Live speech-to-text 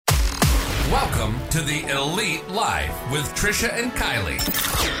Welcome to the Elite Life with Trisha and Kylie.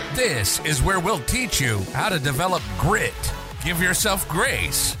 This is where we'll teach you how to develop grit, give yourself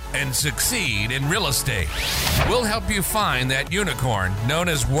grace, and succeed in real estate. We'll help you find that unicorn known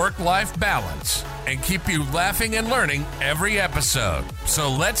as work-life balance and keep you laughing and learning every episode.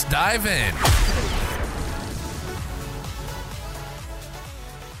 So let's dive in.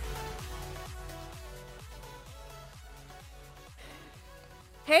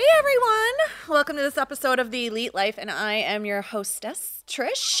 Hey everyone! Welcome to this episode of The Elite Life, and I am your hostess,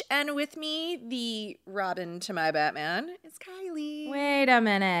 Trish, and with me, the Robin to my Batman, is Kylie. Wait a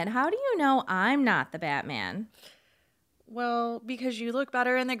minute. How do you know I'm not the Batman? Well, because you look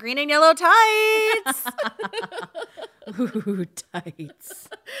better in the green and yellow tights! Ooh, tights.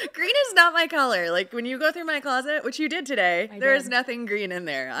 Green is not my color. Like, when you go through my closet, which you did today, there is nothing green in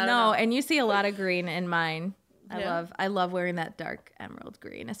there. I don't know. And you see a lot of green in mine. Yeah. I love wearing that dark emerald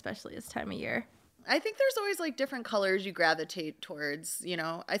green, especially this time of year. I think there's always like different colors you gravitate towards, you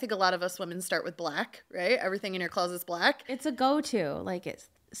know. I think a lot of us women start with black, right? Everything in your closet's black. It's a go-to. Like, it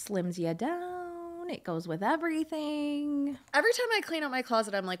slims you down. It goes with everything. Every time I clean out my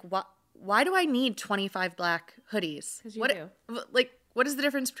closet, I'm like, why do I need 25 black hoodies? Because you do. Like, what is the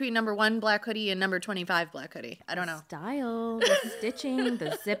difference between number 1 black hoodie and number 25 black hoodie? I don't know. Style, the stitching,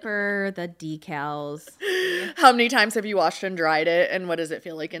 the zipper, the decals. How many times have you washed and dried it, and what does it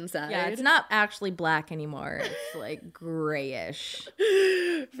feel like inside? Yeah, it's not actually black anymore. It's like grayish.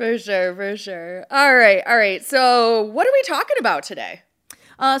 For sure. All right. So what are we talking about today?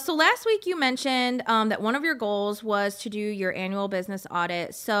 So last week you mentioned that one of your goals was to do your annual business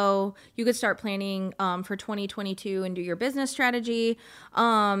audit so you could start planning for 2022 and do your business strategy.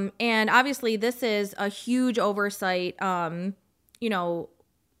 And obviously this is a huge oversight,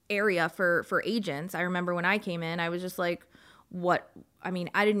 area for agents. I remember when I came in, I was just like, I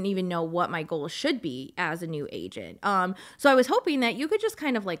didn't even know what my goals should be as a new agent. So I was hoping that you could just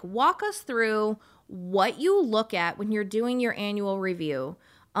kind of like walk us through what you look at when you're doing your annual review.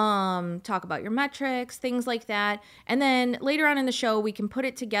 Talk about your metrics, things like that. And then later on in the show, we can put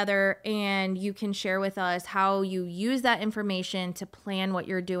it together and you can share with us how you use that information to plan what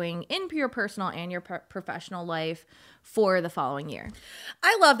you're doing in your personal and your professional life for the following year.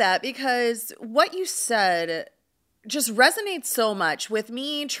 I love that because what you said just resonates so much with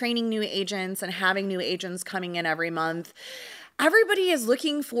me training new agents and having new agents coming in every month. Everybody is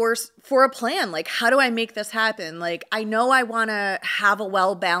looking for a plan. Like, how do I make this happen? Like, I know I want to have a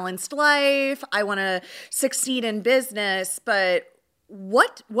well-balanced life. I want to succeed in business, but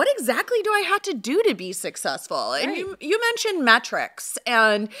what exactly do I have to do to be successful? And Right. you mentioned metrics,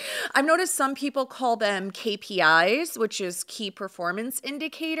 and I've noticed some people call them KPIs, which is key performance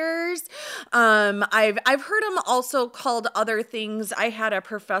indicators. I've heard them also called other things. I had a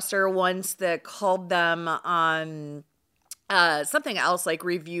professor once that called them something else like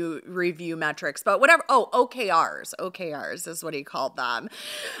review metrics, but whatever. Oh, OKRs is what he called them.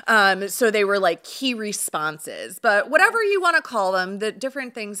 So they were like key responses, but whatever you want to call them, the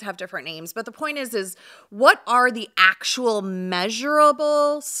different things have different names. But the point is what are the actual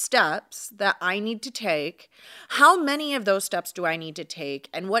measurable steps that I need to take? How many of those steps do I need to take?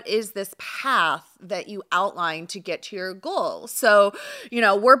 And what is this path that you outline to get to your goal? So,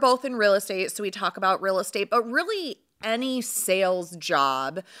 we're both in real estate, so we talk about real estate, but really any sales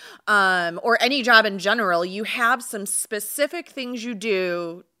job or any job in general, you have some specific things you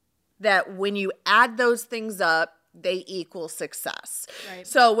do that when you add those things up, they equal success. Right.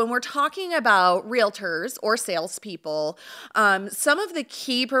 So when we're talking about realtors or salespeople, some of the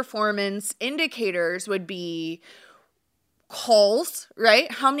key performance indicators would be calls,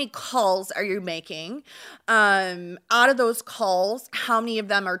 right? How many calls are you making? Out of those calls, how many of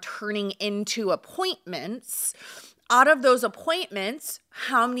them are turning into appointments? Out of those appointments,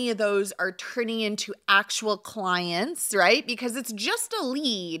 how many of those are turning into actual clients, right? Because it's just a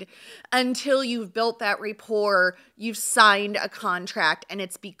lead until you've built that rapport, you've signed a contract, and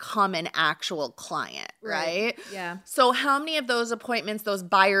it's become an actual client, right? Yeah. So how many of those appointments, those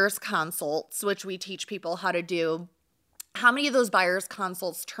buyer's consults, which we teach people how to do, how many of those buyer's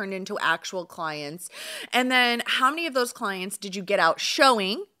consults turned into actual clients? And then how many of those clients did you get out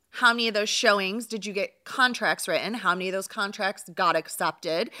showing? How many of those showings did you get contracts written? How many of those contracts got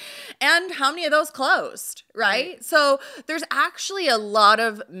accepted? And how many of those closed, right? So there's actually a lot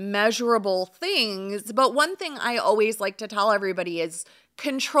of measurable things. But one thing I always like to tell everybody is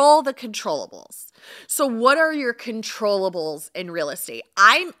control the controllables. So what are your controllables in real estate?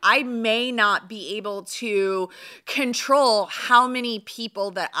 I may not be able to control how many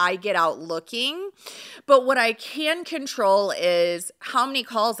people that I get out looking, but what I can control is how many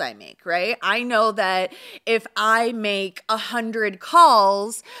calls I make, right? I know that if I make 100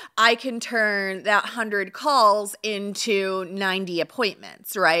 calls, I can turn that 100 calls into 90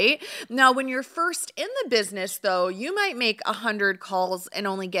 appointments, right? Now, when you're first in the business, though, you might make 100 calls and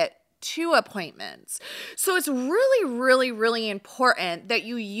only get 2 appointments. So it's really, really, really important that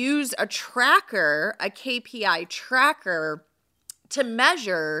you use a tracker, a KPI tracker, to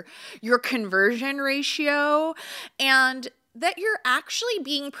measure your conversion ratio and that you're actually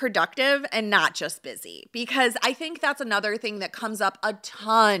being productive and not just busy. Because I think that's another thing that comes up a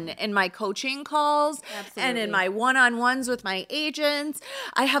ton in my coaching calls. Absolutely. And in my one-on-ones with my agents.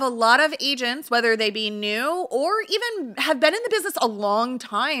 I have a lot of agents, whether they be new or even have been in the business a long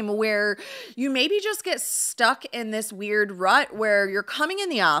time, where you maybe just get stuck in this weird rut where you're coming in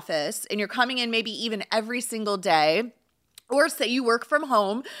the office and you're coming in maybe even every single day. Or say you work from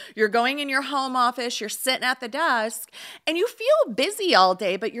home, you're going in your home office, you're sitting at the desk, and you feel busy all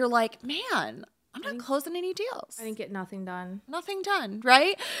day, but you're like, man, I'm not closing any deals. I didn't get nothing done. Nothing done,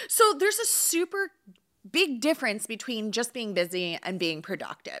 right? So there's a super big difference between just being busy and being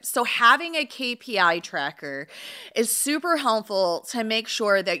productive. So having a KPI tracker is super helpful to make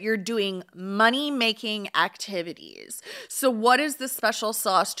sure that you're doing money-making activities. So what is the special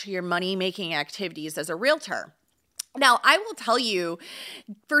sauce to your money-making activities as a realtor? Now, I will tell you,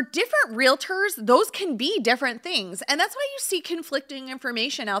 for different realtors, those can be different things. And that's why you see conflicting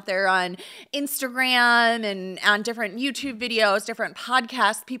information out there on Instagram and on different YouTube videos, different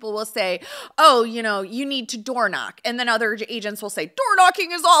podcasts. People will say, oh, you need to door knock. And then other agents will say, door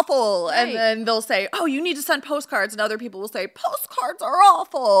knocking is awful. Right. And then they'll say, oh, you need to send postcards. And other people will say, postcards are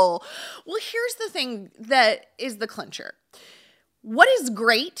awful. Well, here's the thing that is the clincher. What is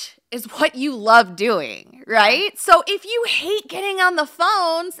great is what you love doing, right? So if you hate getting on the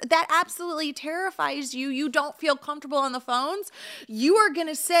phones, that absolutely terrifies you. You don't feel comfortable on the phones. You are going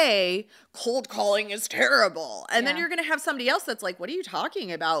to say cold calling is terrible. And then you're going to have somebody else that's like, what are you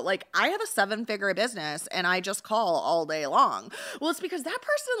talking about? Like, I have a 7-figure business and I just call all day long. Well, it's because that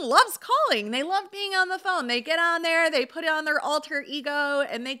person loves calling. They love being on the phone. They get on there, they put on their alter ego,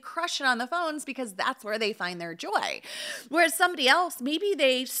 and they crush it on the phones because that's where they find their joy. Whereas somebody else, maybe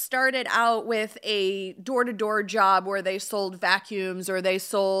they started out with a door-to-door job where they sold vacuums, or they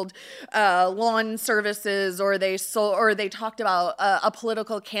sold lawn services, or they talked about a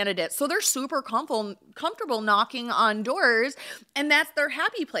political candidate. So they're super comfortable knocking on doors, and that's their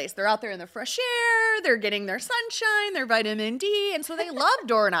happy place. They're out there in the fresh air, they're getting their sunshine, their vitamin D, and so they love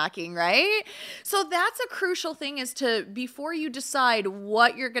door knocking, right? So that's a crucial thing, is to, before you decide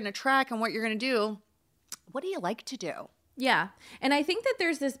what you're going to track and what you're going to do, what do you like to do? Yeah. And I think that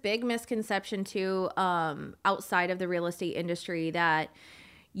there's this big misconception too, outside of the real estate industry, that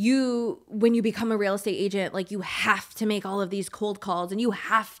when you become a real estate agent, like, you have to make all of these cold calls, and you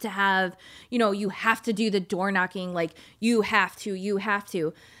have to have, you have to do the door knocking. Like, you have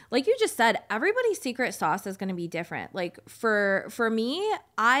to. Like you just said, everybody's secret sauce is going to be different. Like for me,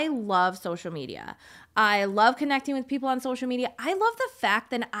 I love social media. I love connecting with people on social media. I love the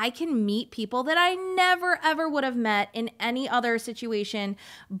fact that I can meet people that I never, ever would have met in any other situation,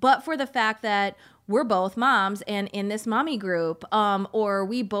 but for the fact that we're both moms and in this mommy group, or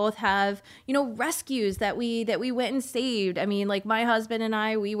we both have, rescues that we went and saved. I mean, like, my husband and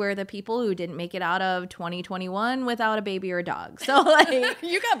I, we were the people who didn't make it out of 2021 without a baby or a dog. So, like,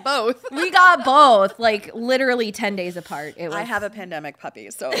 you got both. We got both, like, literally 10 days apart. I have a pandemic puppy,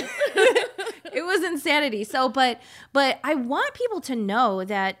 so it was insanity. So, but I want people to know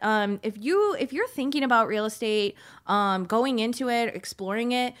that if you're thinking about real estate, going into it,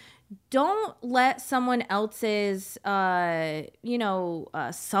 exploring it, don't let someone else's,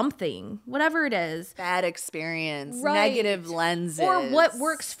 something, whatever it is, bad experience, right, negative lenses, or what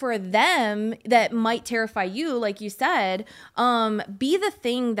works for them that might terrify you, like you said, be the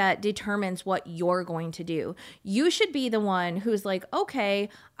thing that determines what you're going to do. You should be the one who's like, okay,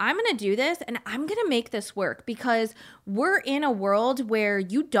 I'm going to do this and I'm going to make this work, because we're in a world where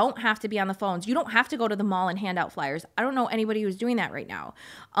you don't have to be on the phones. You don't have to go to the mall and hand out flyers. I don't know anybody who's doing that right now.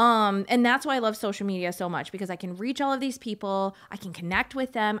 And that's why I love social media so much, because I can reach all of these people, I can connect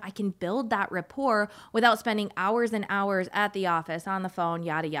with them, I can build that rapport without spending hours and hours at the office, on the phone,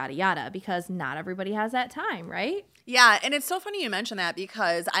 yada, yada, yada, because not everybody has that time, right? Yeah, and it's so funny you mention that,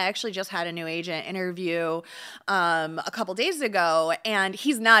 because I actually just had a new agent interview a couple days ago, and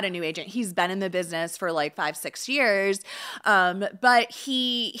he's not a new agent. He's been in the business for like 5-6 years, but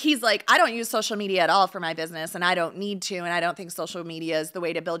he's like, I don't use social media at all for my business, and I don't need to, and I don't think social media is the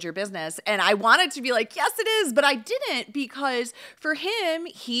way to build your business. And I wanted to be like, yes, it is, but I didn't, because for him,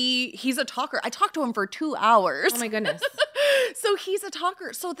 he's a talker. I talked to him for 2 hours. Oh my goodness. So he's a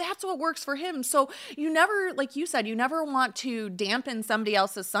talker. So that's what works for him. So you never, like you said, you never want to dampen somebody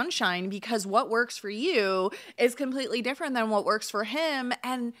else's sunshine, because what works for you is completely different than what works for him.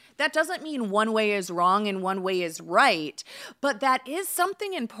 And that doesn't mean one way is wrong and one way is right. But that is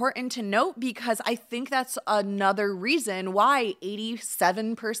something important to note, because I think that's another reason why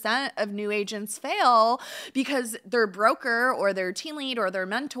 87% of new agents fail, because their broker or their team lead or their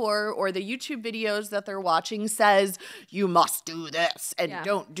mentor or the YouTube videos that they're watching says, you must do this and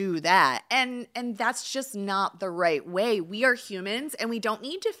don't do that. And that's just not the right way. We are humans, and we don't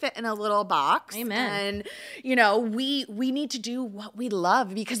need to fit in a little box. Amen. And we need to do what we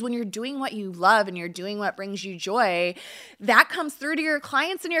love, because when you're doing what you love and you're doing what brings you joy, that comes through to your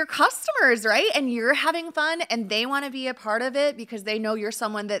clients and your customers, right? And you're having fun, and they want to be a part of it because they know you're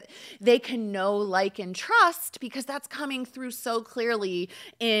someone that they can know, like, and trust, because that's coming through so clearly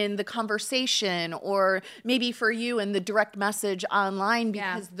in the conversation, or maybe for you in the direct message online,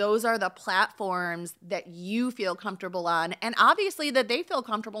 because those are the platforms that you feel comfortable on, and obviously that they feel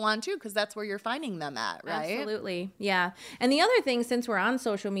comfortable on too, because that's where you're finding them at, right? Absolutely. Yeah. And the other thing, since we're on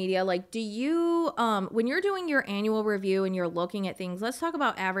social media, like, do you, when you're doing your annual review and you're looking at things, let's talk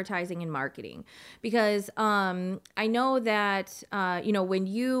about advertising and marketing, because I know that, when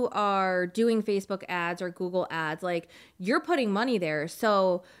you are doing Facebook ads or Google ads, like, you're putting money there.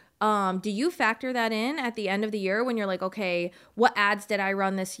 So do you factor that in at the end of the year when you're like, okay, what ads did I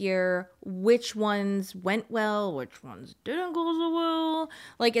run this year? Which ones went well? Which ones didn't go so well?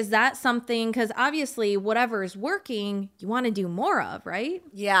 Like, is that something? Because obviously whatever is working, you want to do more of, right?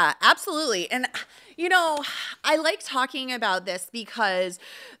 Yeah, absolutely. And, I like talking about this because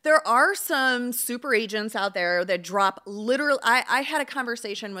there are some super agents out there that drop literally. I had a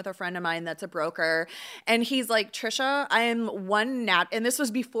conversation with a friend of mine that's a broker, and he's like, Trisha, I am and this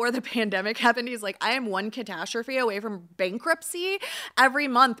was before the pandemic happened. He's like, I am one catastrophe away from bankruptcy every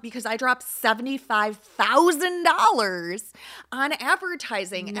month because I dropped $75,000 on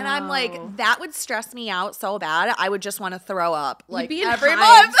advertising. No. And I'm like, that would stress me out so bad. I would just want to throw up like You'd be every in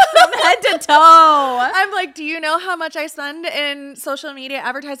month. from head to toe. I'm like, do you know how much I spend in social media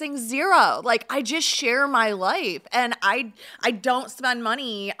advertising? Zero. Like, I just share my life, and I don't spend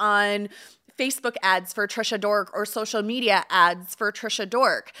money on Facebook ads for Trisha Dork or social media ads for Trisha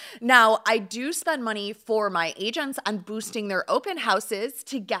Dork. Now, I do spend money for my agents on boosting their open houses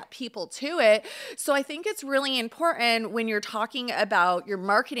to get people to it. So I think it's really important when you're talking about your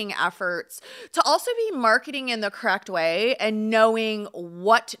marketing efforts to also be marketing in the correct way and knowing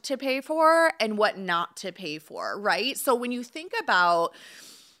what to pay for and what not to pay for, right? So when you think about,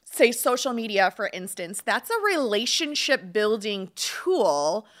 say, social media, for instance, that's a relationship building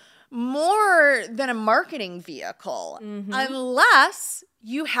tool more than a marketing vehicle, unless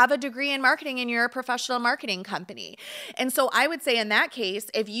you have a degree in marketing and you're a professional marketing company. And so I would say in that case,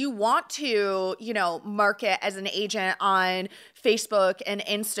 if you want to, market as an agent on Facebook and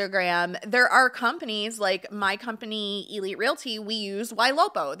Instagram, there are companies like my company, Elite Realty, we use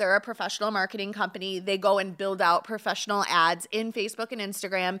Ylopo. They're a professional marketing company. They go and build out professional ads in Facebook and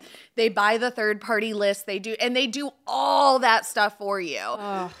Instagram. They buy the third-party list. They do all that stuff for you.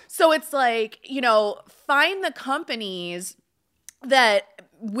 Oh. So it's like, find the companies that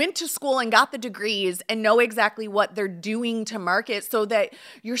went to school and got the degrees and know exactly what they're doing to market so that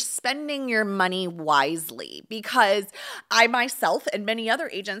you're spending your money wisely. Because I myself and many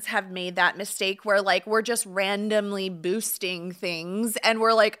other agents have made that mistake where we're just randomly boosting things and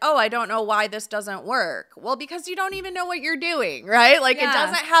we're like, oh, I don't know why this doesn't work. Well, because you don't even know what you're doing, right? It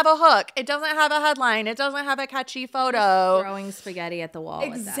doesn't have a hook. It doesn't have a headline. It doesn't have a catchy photo. Just throwing spaghetti at the wall.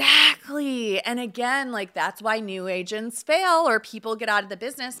 Exactly. And again, that's why new agents fail or people get out of the business,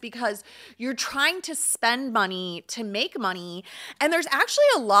 business because you're trying to spend money to make money. And there's actually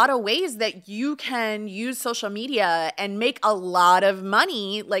a lot of ways that you can use social media and make a lot of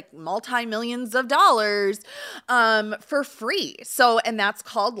money, like multi-millions of dollars, for free. So, and that's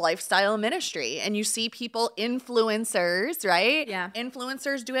called lifestyle ministry. And you see people, influencers, right? Yeah.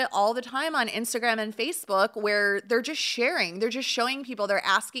 Influencers do it all the time on Instagram and Facebook where they're just sharing. They're just showing people. They're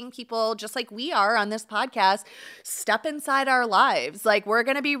asking people, just like we are on this podcast, step inside our lives. Like, we're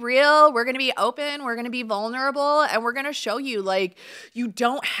going to be real. We're going to be open. We're going to be vulnerable. And we're going to show you, like, you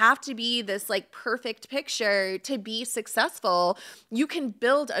don't have to be this, like, perfect picture to be successful. You can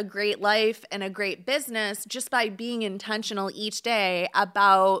build a great life and a great business just by being intentional each day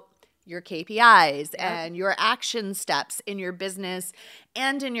about your KPIs and your action steps in your business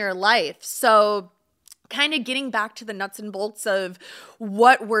and in your life. So kind of getting back to the nuts and bolts of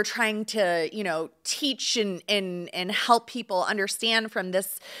what we're trying to, teach and help people understand from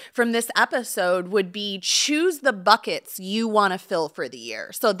this episode would be choose the buckets you want to fill for the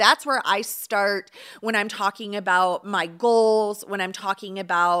year. So that's where I start when I'm talking about my goals, when I'm talking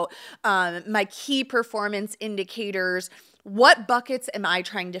about my key performance indicators. What buckets am I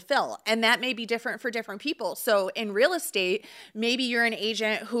trying to fill? And that may be different for different people. So in real estate, maybe you're an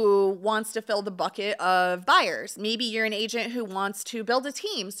agent who wants to fill the bucket of buyers. Maybe you're an agent who wants to build a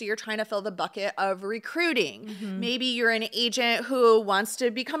team. So you're trying to fill the bucket of recruiting. Mm-hmm. Maybe you're an agent who wants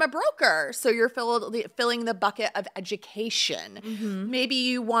to become a broker. So you're filling the bucket of education. Mm-hmm. Maybe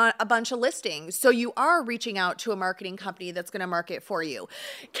you want a bunch of listings. So you are reaching out to a marketing company that's going to market for you.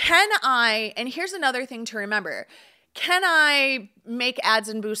 And here's another thing to remember. Can I make ads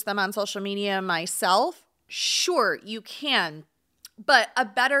and boost them on social media myself? Sure, you can. But a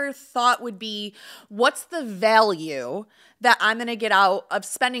better thought would be, what's the value that I'm going to get out of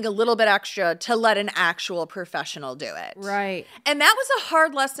spending a little bit extra to let an actual professional do it? Right. And that was a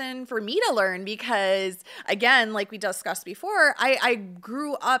hard lesson for me to learn because, again, like we discussed before, I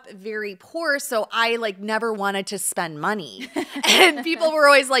grew up very poor, so I never wanted to spend money. And people were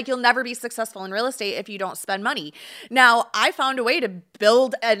always like, you'll never be successful in real estate if you don't spend money. Now, I found a way to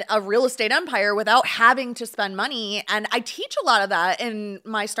build a real estate empire without having to spend money. And I teach a lot of that in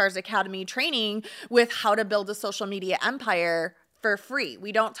my Stars Academy training with how to build a social media empire for free.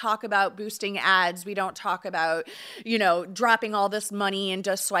 We don't talk about boosting ads. We don't talk about, dropping all this money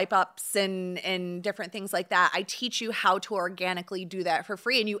into swipe ups and different things like that. I teach you how to organically do that for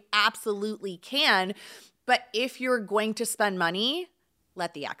free, and you absolutely can. But if you're going to spend money,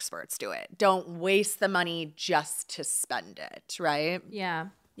 let the experts do it. Don't waste the money just to spend it, right? Yeah.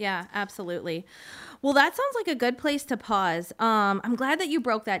 Yeah, absolutely. Well, that sounds like a good place to pause. I'm glad that you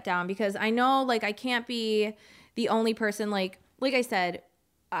broke that down because I know I can't be the only person. Like I said,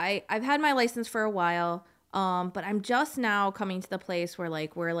 I've had my license for a while, but I'm just now coming to the place where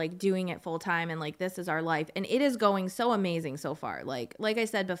we're doing it full time and this is our life, and it is going so amazing so far. Like I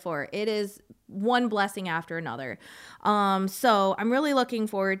said before, it is one blessing after another. So I'm really looking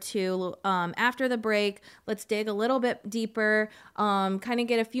forward to after the break, let's dig a little bit deeper, kind of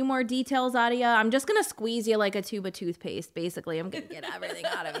get a few more details out of you. I'm just gonna squeeze you like a tube of toothpaste. Basically, I'm gonna get everything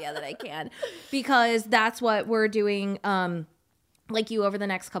out of you that I can, because that's what we're doing. Over the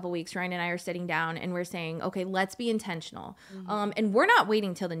next couple weeks, Ryan and I are sitting down and we're saying, okay, let's be intentional. Mm-hmm. And we're not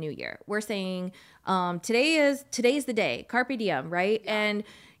waiting till the new year. We're saying, today's the day, carpe diem, right? Yeah.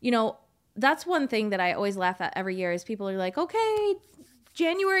 And, that's one thing that I always laugh at every year is people are like, okay,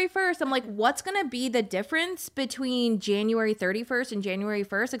 January 1st. I'm like, what's going to be the difference between January 31st and January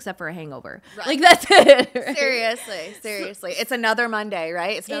 1st except for a hangover? Right. That's it. Right? Seriously. It's another Monday,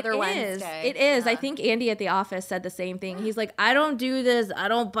 right? It's another Wednesday. It is. Yeah. I think Andy at the office said the same thing. He's like, I don't do this. I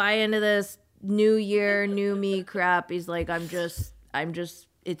don't buy into this new year, new me crap. He's like, I'm just,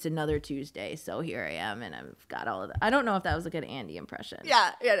 it's another Tuesday, so here I am, and I've got all of that. I don't know if that was a good Andy impression.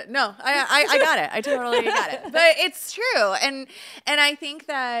 Yeah, no, I got it. I totally got it. But it's true, and I think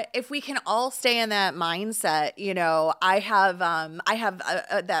that if we can all stay in that mindset, I have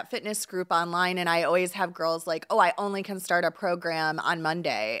that fitness group online, and I always have girls like, oh, I only can start a program on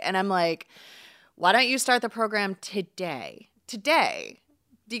Monday, and I'm like, why don't you start the program today?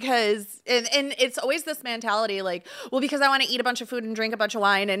 Because, and it's always this mentality because I want to eat a bunch of food and drink a bunch of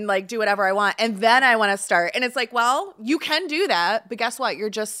wine and do whatever I want. And then I want to start. And it's well, you can do that. But guess what? You're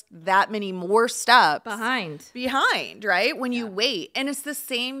just that many more steps behind, right? When you wait. And it's the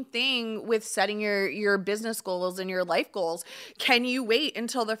same thing with setting your business goals and your life goals. Can you wait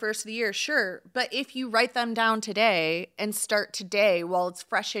until the first of the year? Sure. But if you write them down today and start today while it's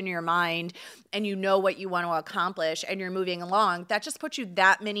fresh in your mind and you know what you want to accomplish and you're moving along, that just puts you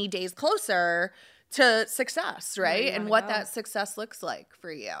that many days closer to success, right? you And wanna what go. that success looks like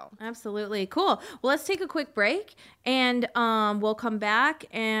for you. Absolutely. Cool. Well, let's take a quick break and we'll come back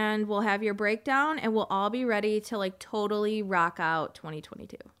and we'll have your breakdown and we'll all be ready to like totally rock out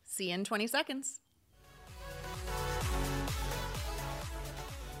 2022. See you in 20 seconds.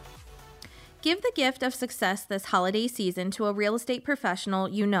 Give the gift of success this holiday season to a real estate professional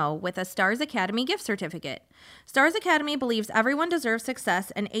you know with a Stars Academy gift certificate. Stars Academy believes everyone deserves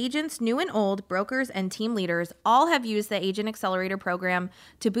success, and agents, new and old, brokers, and team leaders all have used the Agent Accelerator program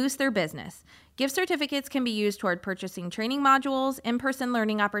to boost their business. Gift certificates can be used toward purchasing training modules, in-person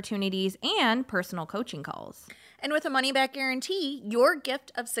learning opportunities, and personal coaching calls. And with a money back guarantee, your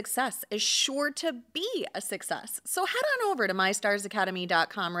gift of success is sure to be a success. So head on over to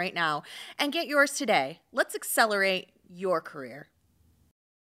mystarsacademy.com right now and get yours today. Let's accelerate your career.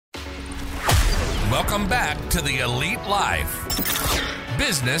 Welcome back to the Elite Life.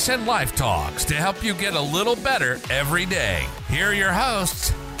 Business and life talks to help you get a little better every day. Here are your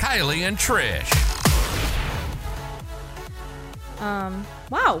hosts, Kylie and Trish.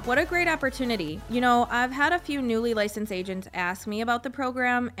 Wow, what a great opportunity. You know, I've had a few newly licensed agents ask me about the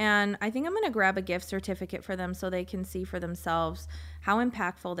program, and I think I'm going to grab a gift certificate for them so they can see for themselves how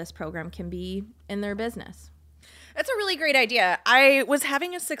impactful this program can be in their business. That's a really great idea. I was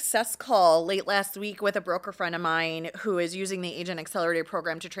having a success call late last week with a broker friend of mine who is using the Agent Accelerator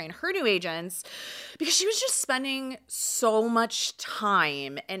program to train her new agents because she was just spending so much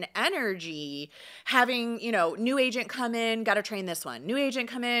time and energy having, new agent come in, got to train this one. New agent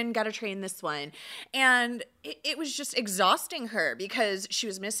come in, got to train this one. And it was just exhausting her because she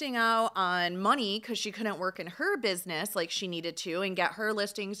was missing out on money because she couldn't work in her business like she needed to and get her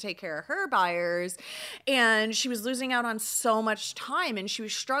listings, take care of her buyers. And she was losing out on so much time, and she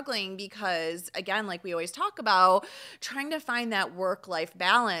was struggling because, again, like we always talk about, trying to find that work-life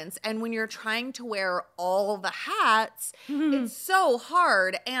balance. And when you're trying to wear all the hats, it's so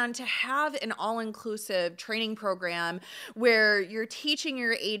hard. And to have an all-inclusive training program where you're teaching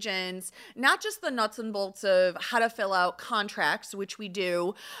your agents not just the nuts and bolts of how to fill out contracts, which we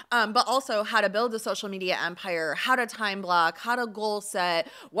do, but also how to build a social media empire, how to time block, how to goal set,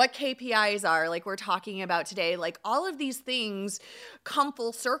 what KPIs are, like we're talking about today. Like all of these things come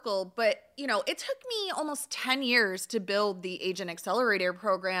full circle, but it took me almost 10 years to build the Agent Accelerator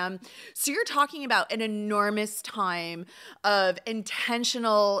program. So you're talking about an enormous time of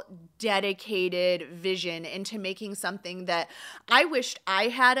intentional, dedicated vision into making something that I wished I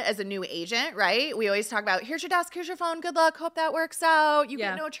had as a new agent, right? We always talk about, here's your desk, here's your phone, good luck, hope that works out. You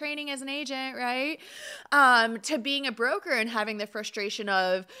get no training as an agent, right? To being a broker and having the frustration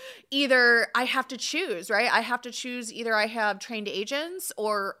of either I have to choose, right? I have to choose either I have trained agents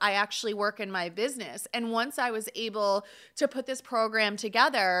or I actually work in my business. And once I was able to put this program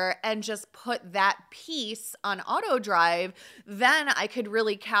together and just put that piece on auto drive, then I could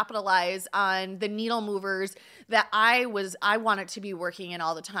really capitalize on the needle movers that I wanted to be working in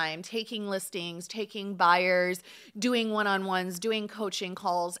all the time, taking listings, taking buyers, doing one-on-ones, doing coaching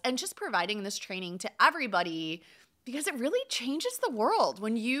calls, and just providing this training to everybody. Because it really changes the world.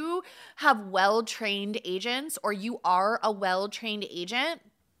 When you have well-trained agents or you are a well-trained agent,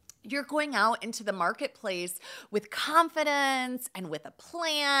 you're going out into the marketplace with confidence and with a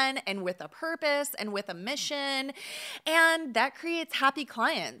plan and with a purpose and with a mission. And that creates happy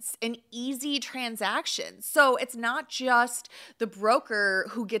clients and easy transactions. So it's not just the broker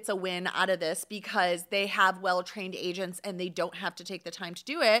who gets a win out of this because they have well-trained agents and they don't have to take the time to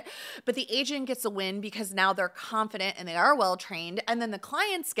do it, but the agent gets a win because now they're confident and they are well-trained. And then the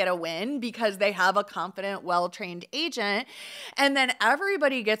clients get a win because they have a confident, well-trained agent. And then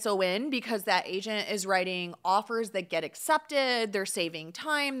everybody gets a win because that agent is writing offers that get accepted. They're saving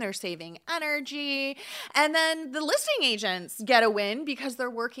time, they're saving energy. And then the listing agents get a win because they're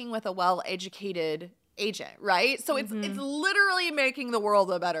working with a well-educated agent, right? So it's literally making the world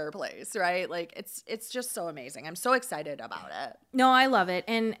a better place, right? Like it's just so amazing. I'm so excited about it. No, I love it.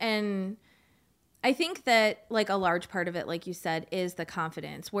 And I think that like a large part of it, like you said, is the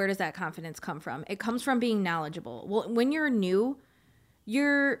confidence. Where does that confidence come from? It comes from being knowledgeable. Well, when you're new,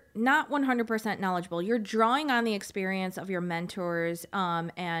 you're not 100% knowledgeable. You're drawing on the experience of your mentors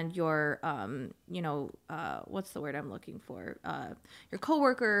and your, what's the word I'm looking for? Your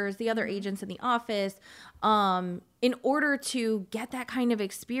coworkers, the other agents in the office, in order to get that kind of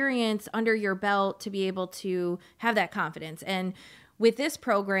experience under your belt to be able to have that confidence. And with this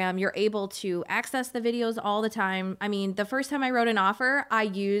program, you're able to access the videos all the time. I mean, the first time I wrote an offer, I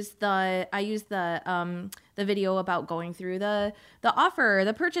used the video about going through the offer,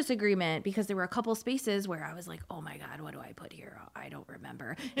 the purchase agreement, because there were a couple spaces where I was like, oh my God, what do I put here? I don't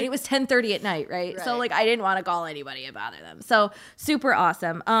remember. And it was 10:30 at night, right? So like I didn't want to call anybody and bother them. So super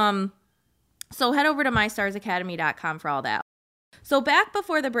awesome. So head over to mystarsacademy.com for all that. So back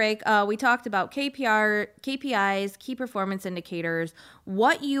before the break, we talked about KPIs, key performance indicators,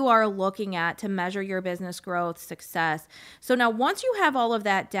 what you are looking at to measure your business growth, success. So now once you have all of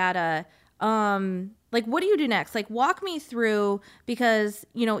that data, like what do you do next? Like walk me through, because,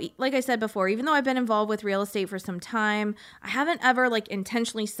 you know, like I said before, even though I've been involved with real estate for some time, I haven't ever like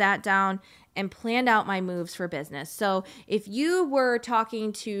intentionally sat down and planned out my moves for business. So if you were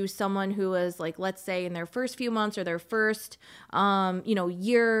talking to someone who was like, let's say in their first few months or their first,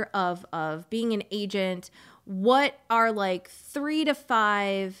 year of being an agent, what are like 3 to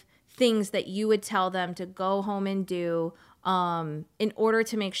 5 things that you would tell them to go home and do in order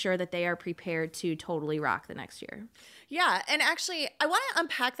to make sure that they are prepared to totally rock the next year? Yeah. And actually, I want to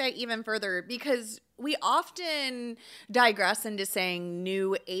unpack that even further, because we often digress into saying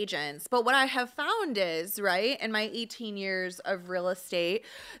new agents. But what I have found is, right, in my 18 years of real estate,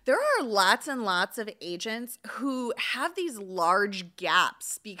 there are lots and lots of agents who have these large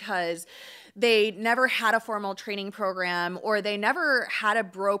gaps because they never had a formal training program, or they never had a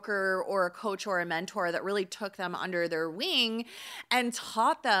broker or a coach or a mentor that really took them under their wing and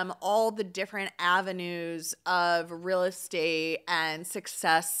taught them all the different avenues of real estate and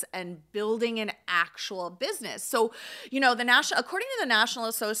success and building an actual business. So, according to the National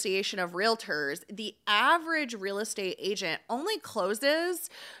Association of Realtors, the average real estate agent only closes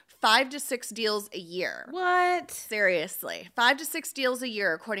 5 to 6 deals a year. What? Seriously. 5 to 6 deals a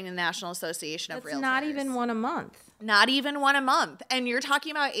year, according to the National Association of Realtors. That's not even one a month. Not even one a month. And you're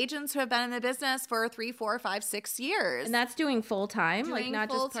talking about agents who have been in the business for 3, 4, 5, 6 years. And that's doing full time, like not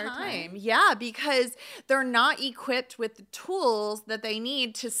just part time. Yeah, because they're not equipped with the tools that they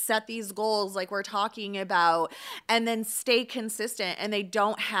need to set these goals like we're talking about, and then stay consistent, and they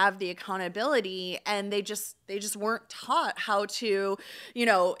don't have the accountability, and they just weren't taught how to,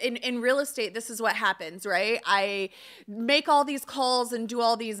 in real estate, this is what happens, right? I make all these calls and do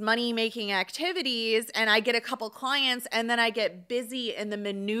all these money making activities, and I get a couple clients, and then I get busy in the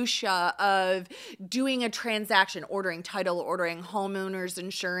minutia of doing a transaction, ordering title, ordering homeowners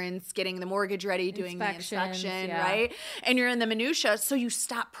insurance, getting the mortgage ready, doing the inspection, right? And you're in the minutia, so you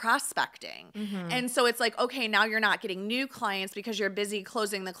stop prospecting. Mm-hmm. And so it's like, okay, now you're not getting new clients because you're busy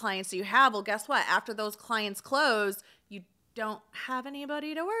closing the clients you have. Well, guess what? After those clients close, you don't have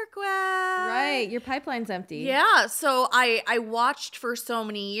anybody to work with. Right. Your pipeline's empty. Yeah. So I watched for so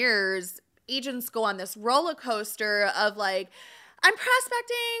many years agents go on this roller coaster of like, I'm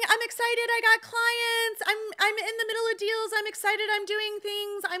prospecting, I'm excited, I got clients, I'm in the middle of deals, I'm excited, I'm doing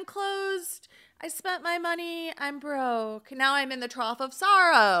things, I'm closed, I spent my money, I'm broke. Now I'm in the trough of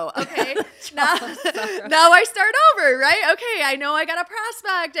sorrow. Okay. Now I start over, right? Okay, I know I got a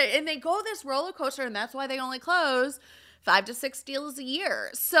prospect. And they go this roller coaster, and that's why they only close 5 to 6 deals a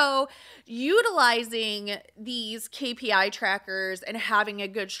year. So utilizing these KPI trackers and having a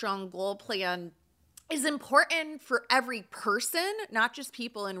good, strong goal plan is important for every person, not just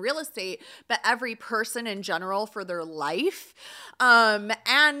people in real estate, but every person in general for their life, and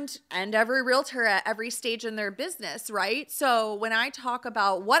every realtor at every stage in their business, right? So when I talk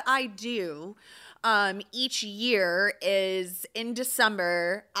about what I do each year is in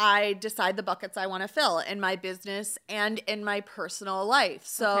December, I decide the buckets I want to fill in my business and in my personal life.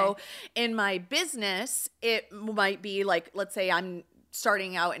 So in my business, it might be like, let's say I'm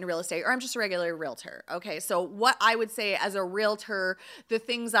starting out in real estate, or I'm just a regular realtor. Okay. So what I would say as a realtor, the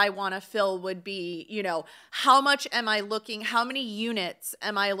things I want to fill would be, how many units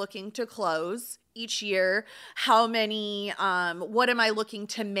am I looking to close each year? How many, what am I looking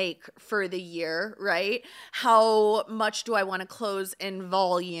to make for the year, right? How much do I want to close in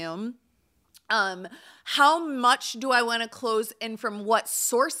volume? How much do I want to close in from what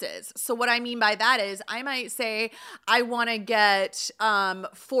sources? So what I mean by that is I might say I want to get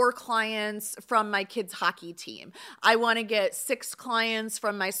 4 clients from my kids' hockey team. I want to get 6 clients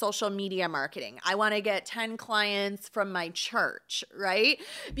from my social media marketing. I want to get 10 clients from my church, right?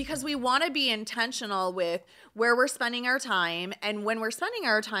 Because we want to be intentional with where we're spending our time, and when we're spending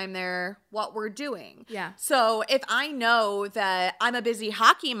our time there, what we're doing. Yeah. So if I know that I'm a busy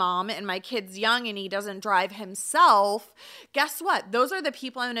hockey mom and my kid's young and he doesn't doesn't drive himself, guess what? Those are the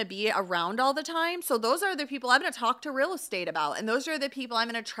people I'm going to be around all the time. So those are the people I'm going to talk to real estate about. And those are the people I'm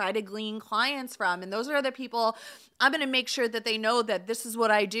going to try to glean clients from. And those are the people I'm going to make sure that they know that this is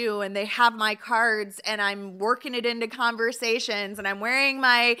what I do and they have my cards and I'm working it into conversations and I'm wearing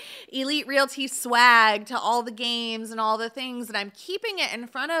my Elite Realty swag to all the games and all the things, and I'm keeping it in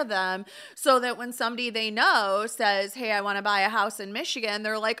front of them so that when somebody they know says, hey, I want to buy a house in Michigan,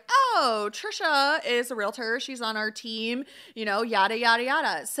 they're like, oh, Trisha is a realtor. She's on our team, yada, yada,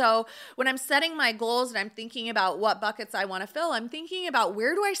 yada. So when I'm setting my goals and I'm thinking about what buckets I want to fill, I'm thinking about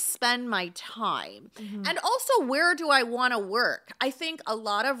where do I spend my time? And also where do I want to work? I think a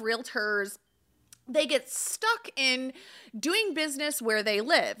lot of realtors, they get stuck in doing business where they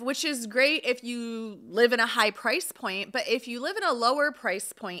live, which is great if you live in a high price point. But if you live in a lower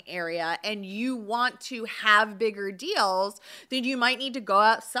price point area and you want to have bigger deals, then you might need to go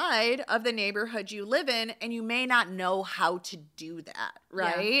outside of the neighborhood you live in, and you may not know how to do that,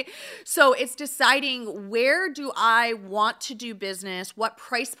 right? Yeah. So it's deciding, where do I want to do business? What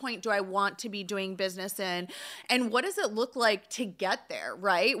price point do I want to be doing business in? And what does it look like to get there,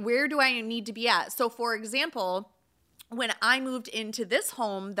 right? Where do I need to be at? So for example, when I moved into this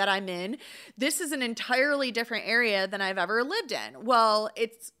home that I'm in, this is an entirely different area than I've ever lived in. Well,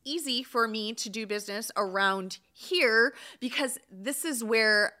 it's easy for me to do business around here because this is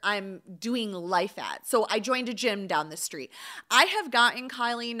where I'm doing life at. So I joined a gym down the street. I have gotten,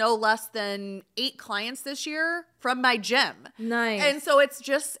 Kylie, no less than 8 clients this year from my gym. Nice. And so it's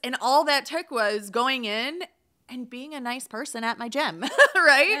just, and all that took was going in and being a nice person at my gym,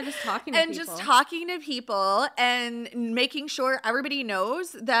 right? Yeah, just talking to people. And just talking to people and making sure everybody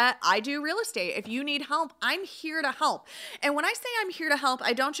knows that I do real estate. If you need help, I'm here to help. And when I say I'm here to help,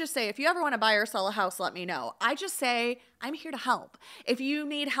 I don't just say, if you ever want to buy or sell a house, let me know. I just say, I'm here to help. If you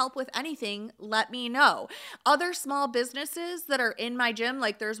need help with anything, let me know. Other small businesses that are in my gym,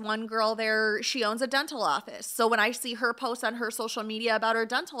 like there's one girl there, she owns a dental office. So when I see her post on her social media about her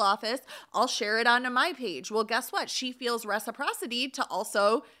dental office, I'll share it onto my page. Well, guess what? She feels reciprocity to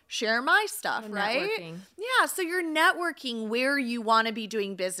also share my stuff, right? Networking. Yeah, so you're networking where you want to be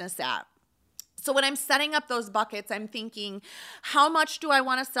doing business at. So when I'm setting up those buckets, I'm thinking, how much do I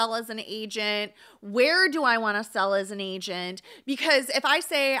want to sell as an agent? Where do I want to sell as an agent? Because if I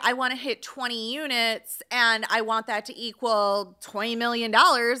say I want to hit 20 units and I want that to equal $20 million,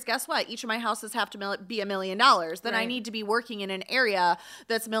 guess what? Each of my houses have to be $1 million. Then I need to be working in an area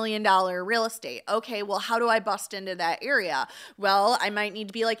that's $1 million real estate. Okay, well, how do I bust into that area? Well, I might need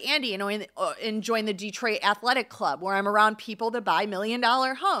to be like Andy and join the Detroit Athletic Club, where I'm around people that buy $1 million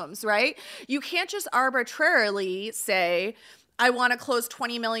homes, right? You can't just arbitrarily say, I want to close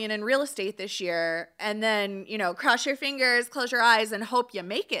 20 million in real estate this year, and then, cross your fingers, close your eyes, and hope you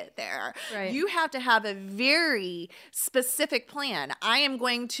make it there. Right. You have to have a very specific plan. I am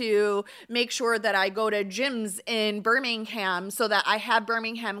going to make sure that I go to gyms in Birmingham so that I have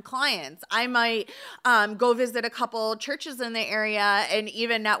Birmingham clients. I might go visit a couple churches in the area and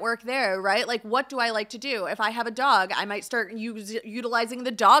even network there, right? Like, what do I like to do? If I have a dog, I might start utilizing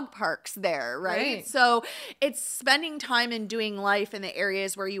the dog parks there, right? So it's spending time and doing life in the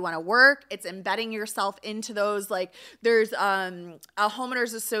areas where you want to work. It's embedding yourself into those. Like there's a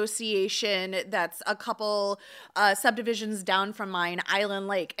homeowners association that's a couple subdivisions down from mine, Island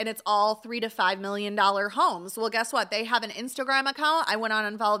Lake, and it's all $3 to $5 million homes. Well, guess what? They have an Instagram account. I went on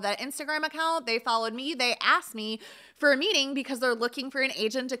and followed that Instagram account. They followed me. They asked me for a meeting because they're looking for an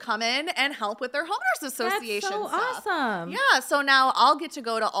agent to come in and help with their homeowners association That's so stuff. awesome. Yeah, so now I'll get to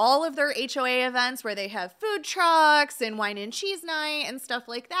go to all of their HOA events where they have food trucks and wine and cheese night and stuff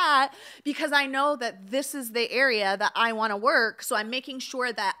like that, because I know that this is the area that I want to work. So I'm making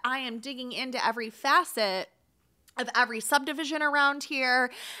sure that I am digging into every facet of every subdivision around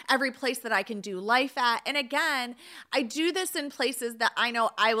here, every place that I can do life at. And again, I do this in places that I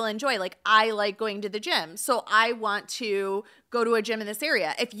know I will enjoy. Like I like going to the gym. So I want to go to a gym in this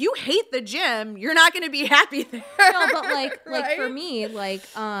area. If you hate the gym, you're not going to be happy there. No, but like Right? for me,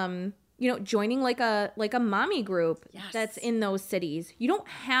 joining like a mommy group that's in those cities. You don't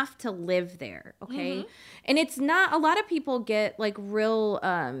have to live there, okay? Mm-hmm. And it's not, a lot of people get like real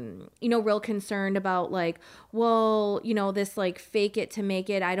concerned about like, well, this like fake it to make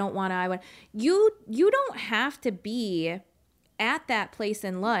it. I want you don't have to be at that place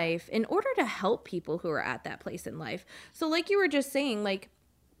in life in order to help people who are at that place in life. So like you were just saying, like,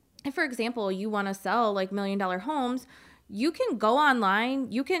 if for example, you want to sell like $1 million homes, you can go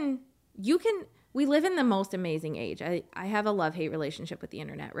online, you can we live in the most amazing age. I have a love-hate relationship with the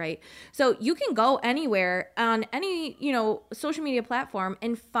internet, right? So you can go anywhere on any, social media platform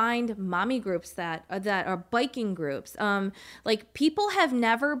and find mommy groups that are biking groups. Like, people have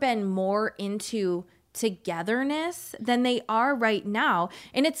never been more into togetherness than they are right now.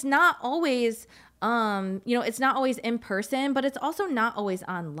 And it's not always it's not always in person, but it's also not always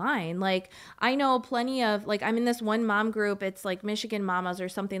online. Like, I know plenty of, like, I'm in this one mom group. It's like Michigan Mamas or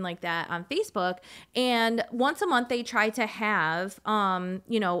something like that on Facebook. And once a month they try to have,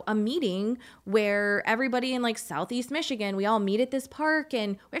 a meeting where everybody in like Southeast Michigan, we all meet at this park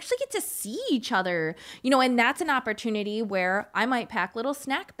and we actually get to see each other, and that's an opportunity where I might pack little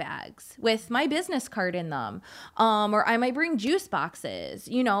snack bags with my business card in them. Or I might bring juice boxes,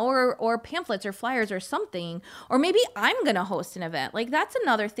 or pamphlets or flyers or something. Or maybe I'm going to host an event. Like, that's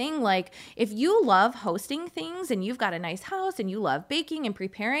another thing. Like, if you love hosting things and you've got a nice house and you love baking and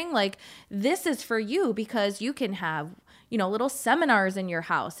preparing, like, this is for you, because you can have little seminars in your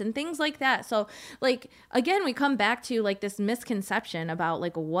house and things like that. So, like, again, we come back to like this misconception about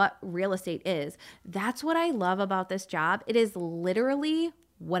like what real estate is. That's what I love about this job. It is literally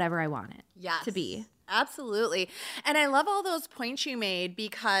whatever I want it to be. Absolutely. And I love all those points you made,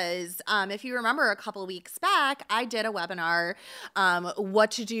 because if you remember a couple of weeks back, I did a webinar,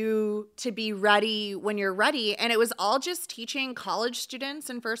 what to do to be ready when you're ready. And it was all just teaching college students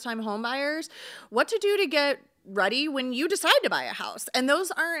and first-time home buyers what to do to get ready when you decide to buy a house. And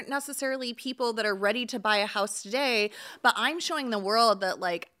those aren't necessarily people that are ready to buy a house today, but I'm showing the world that,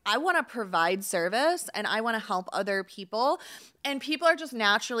 like, I want to provide service and I want to help other people. And people are just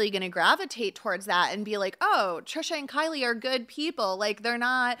naturally going to gravitate towards that and be like, oh, Trisha and Kylie are good people. Like, they're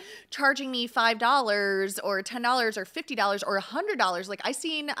not charging me $5 or $10 or $50 or $100. Like,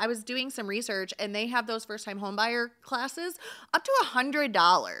 I was doing some research and they have those first time home buyer classes up to $100,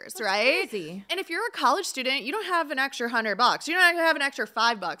 That's right? Crazy. And if you're a college student, you don't have an extra $100. You don't have an extra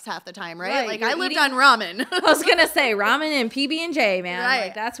 $5 half the time, right? Like, I lived on ramen. I was going to say ramen and PB&J, man. Right.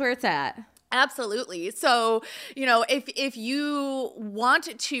 Like, that's where it's at. Absolutely. So, if you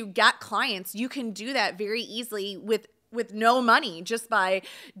want to get clients, you can do that very easily with no money, just by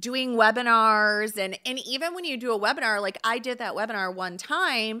doing webinars. And even when you do a webinar, like I did that webinar one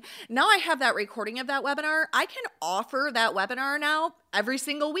time, now I have that recording of that webinar. I can offer that webinar now every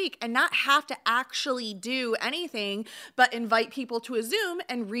single week and not have to actually do anything but invite people to a Zoom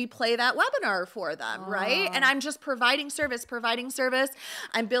and replay that webinar for them, right? And I'm just providing service.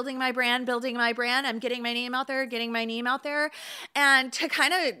 I'm building my brand. I'm getting my name out there. And to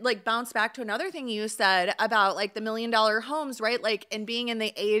kind of like bounce back to another thing you said about like the $1 million homes, right? Like, and being in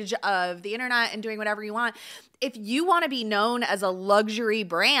the age of the internet and doing whatever you want. If you want to be known as a luxury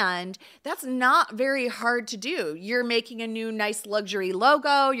brand, that's not very hard to do. You're making a new nice luxury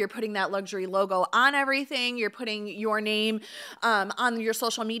logo. You're putting that luxury logo on everything. You're putting your name on your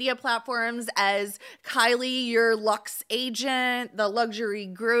social media platforms as Kylie, your Luxe agent, the luxury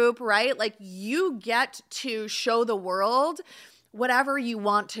group, right? Like, you get to show the world whatever you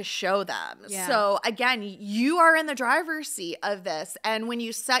want to show them. Yeah. So again, you are in the driver's seat of this. And when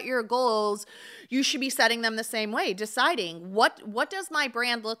you set your goals, you should be setting them the same way, deciding what does my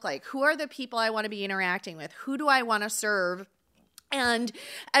brand look like? Who are the people I want to be interacting with? Who do I want to serve? And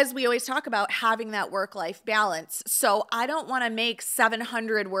as we always talk about, having that work-life balance. So I don't want to make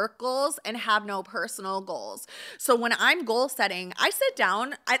 700 work goals and have no personal goals. So when I'm goal setting, I sit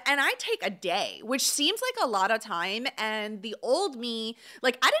down and I take a day, which seems like a lot of time. And the old me,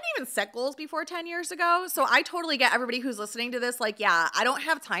 like, I didn't even set goals before 10 years ago. So I totally get everybody who's listening to this, like, yeah, I don't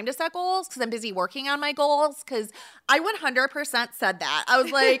have time to set goals because I'm busy working on my goals, because I 100% said that. I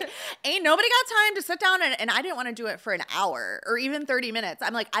was like, ain't nobody got time to sit down, and I didn't want to do it for an hour or even 30 minutes.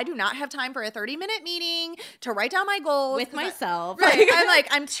 I'm like, I do not have time for a 30-minute meeting to write down my goals with myself. Right.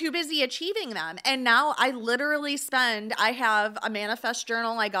 I'm too busy achieving them. And now I literally I have a manifest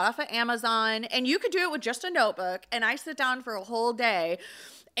journal I got off of Amazon, and you could do it with just a notebook, and I sit down for a whole day.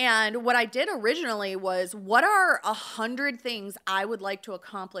 And what I did originally was, what are 100 things I would like to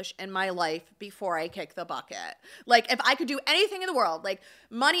accomplish in my life before I kick the bucket? Like, if I could do anything in the world, like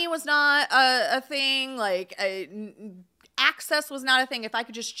money was not a thing, like access was not a thing. If I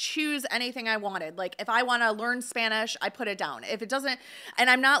could just choose anything I wanted, like if I want to learn Spanish, I put it down. If it doesn't, and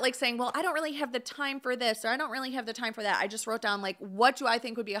I'm not like saying, well, I don't really have the time for this, or I don't really have the time for that. I just wrote down, like, what do I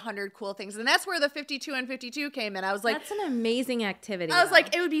think would be 100 cool things? And that's where the 52 and 52 came in. I was like, that's an amazing activity. I was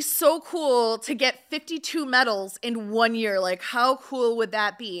like, it would be so cool to get 52 medals in 1 year. Like, how cool would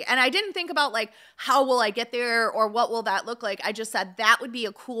that be? And I didn't think about like, how will I get there or what will that look like? I just said that would be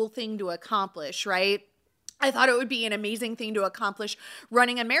a cool thing to accomplish, right? I thought it would be an amazing thing to accomplish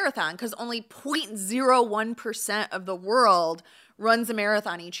running a marathon because only 0.01% of the world runs a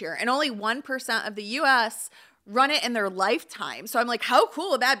marathon each year, and only 1% of the US run it in their lifetime. So I'm like, how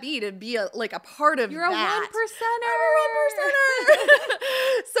cool would that be to be a part of You're that? a 1%er. I'm a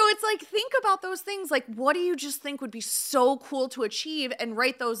 1%er. So it's like, think about those things. Like, what do you just think would be so cool to achieve, and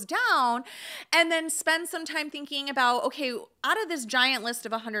write those down, and then spend some time thinking about, okay, out of this giant list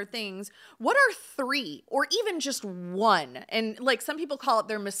of 100 things, what are 3 or even just 1? And like, some people call it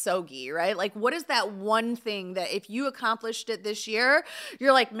their misogi, right? Like, what is that one thing that if you accomplished it this year,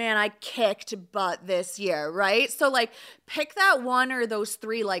 you're like, man, I kicked butt this year, right? So like, pick that 1 or those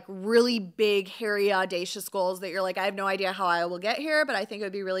 3 like really big, hairy, audacious goals that you're like, I have no idea how I will get here, but I think it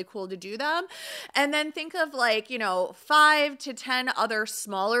would be really cool to do them. And then think of like, 5 to 10 other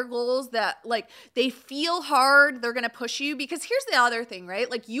smaller goals that like, they feel hard, they're going to push you, because here's the other thing,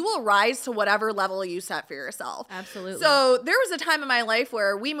 right? Like, you will rise to whatever level you set for yourself. Absolutely. So there was a time in my life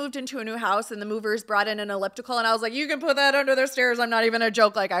where we moved into a new house and the movers brought in an elliptical, and I was like, you can put that under the stairs. I'm not even a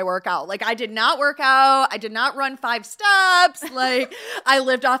joke. Like, I work out. Like, I did not work out. I did not run 5 steps. Like, I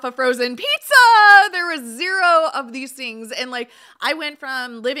lived off of frozen pizza. There was 0 of these things. And like, I went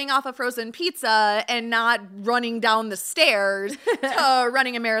from living off of frozen pizza and not running down the stairs to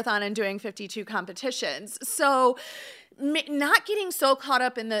running a marathon and doing 52 competitions. So not getting so caught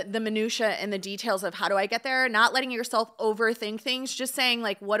up in the minutia and the details of how do I get there, not letting yourself overthink things, just saying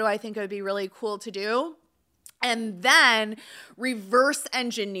like, what do I think would be really cool to do? And then reverse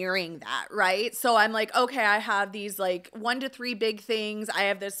engineering that, right? So I'm like, okay, I have these like 1 to 3 big things. I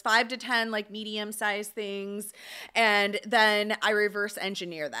have this 5 to 10 like medium-sized things. And then I reverse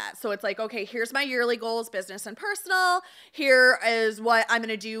engineer that. So it's like, okay, here's my yearly goals, business and personal. Here is what I'm going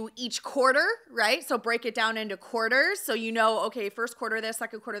to do each quarter, right? So break it down into quarters. So okay, first quarter this,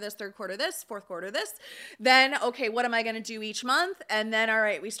 second quarter this, third quarter this, fourth quarter this. Then, okay, what am I going to do each month? And then, all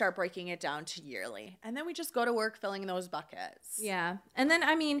right, we start breaking it down to yearly. And then we just go to work filling those buckets. Yeah. And then,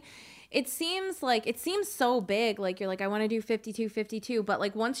 I mean, it seems so big. Like, you're like, I want to do 52, but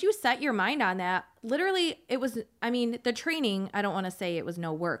like, once you set your mind on that, literally the training, I don't want to say it was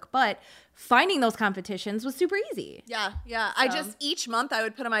no work, but finding those competitions was super easy. Yeah. So. Each month I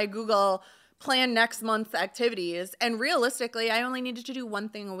would put on my Google, plan next month's activities. And realistically, I only needed to do 1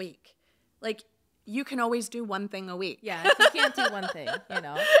 thing a week. Like, you can always do 1 thing a week. Yeah, if you can't do 1 thing,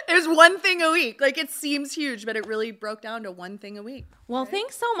 It was 1 thing a week. Like, it seems huge, but it really broke down to 1 thing a week. Well,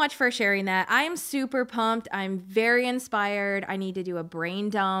 thanks so much for sharing that. I'm super pumped. I'm very inspired. I need to do a brain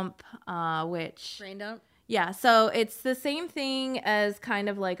dump, Brain dump? Yeah, so it's the same thing as kind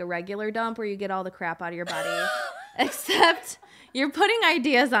of like a regular dump where you get all the crap out of your body, except you're putting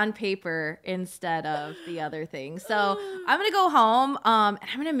ideas on paper instead of the other thing. So I'm going to go home and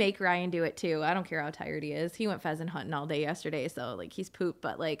I'm going to make Ryan do it too. I don't care how tired he is. He went pheasant hunting all day yesterday, so like, he's pooped,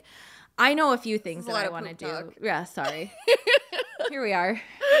 but like, I know a few things that I want to do. Talk. Yeah, sorry. Here we are.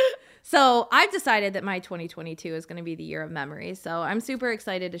 So I've decided that my 2022 is going to be the year of memories. So I'm super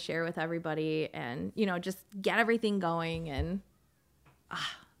excited to share with everybody and, just get everything going. And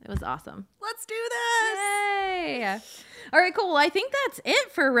it was awesome. Let's do this. Yay. All right, cool. Well, I think that's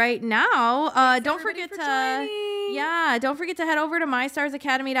it for right now. Don't forget to head over to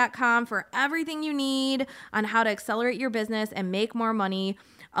mystarsacademy.com for everything you need on how to accelerate your business and make more money.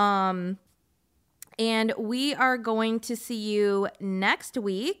 And we are going to see you next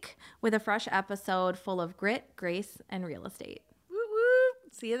week with a fresh episode full of grit, grace, and real estate. Woo woo.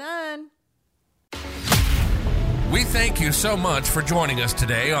 See you then. We thank you so much for joining us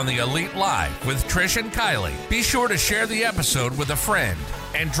today on the Elite Live with Trish and Kylie. Be sure to share the episode with a friend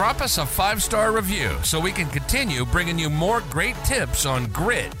and drop us a 5-star review so we can continue bringing you more great tips on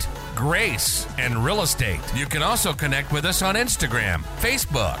grit, grace, and real estate. You can also connect with us on Instagram,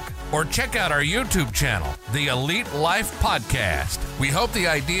 Facebook, or check out our YouTube channel, The Elite Life Podcast. We hope the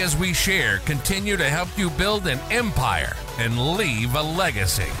ideas we share continue to help you build an empire and leave a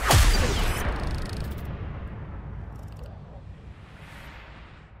legacy.